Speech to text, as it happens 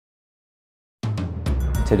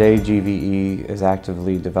Today, GVE is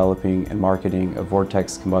actively developing and marketing a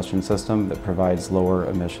Vortex combustion system that provides lower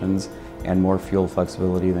emissions and more fuel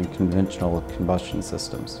flexibility than conventional combustion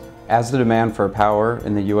systems. As the demand for power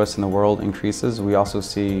in the US and the world increases, we also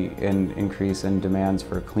see an increase in demands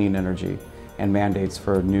for clean energy and mandates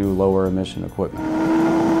for new lower emission equipment.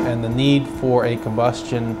 And the need for a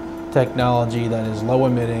combustion technology that is low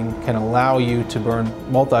emitting can allow you to burn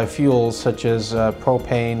multi-fuels such as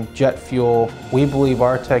propane, jet fuel. We believe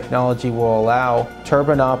our technology will allow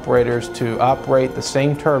turbine operators to operate the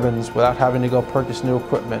same turbines without having to go purchase new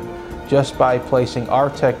equipment, just by placing our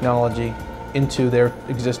technology into their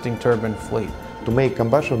existing turbine fleet. To make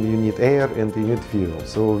combustion you need air and you need fuel.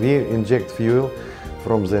 So we inject fuel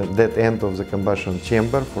from that end of the combustion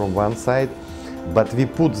chamber from one side, but we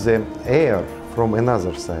put the air from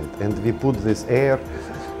another side, and we put this air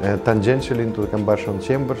tangentially into the combustion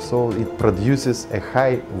chamber, so it produces a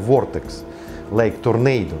high vortex, like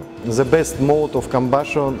tornado. The best mode of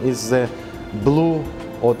combustion is the blue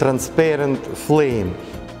or transparent flame.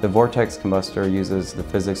 The Vortex combustor uses the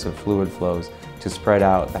physics of fluid flows to spread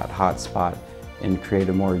out that hot spot and create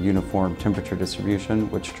a more uniform temperature distribution,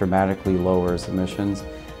 which dramatically lowers emissions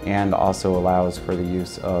and also allows for the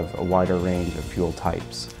use of a wider range of fuel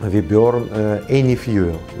types. We burn any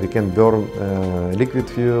fuel. We can burn liquid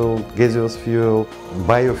fuel, gaseous fuel,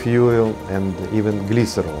 biofuel, and even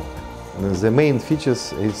glycerin. The main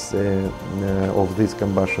features of this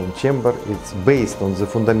combustion chamber, it's based on the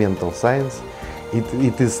fundamental science.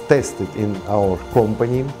 It is tested in our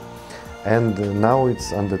company, and now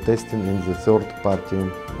it's under testing in the third-party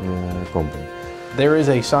company. There is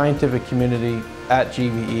a scientific community at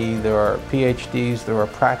GVE. There are PhDs, there are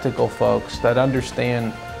practical folks that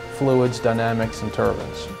understand fluids, dynamics, and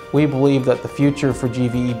turbines. We believe that the future for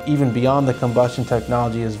GVE, even beyond the combustion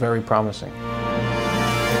technology, is very promising.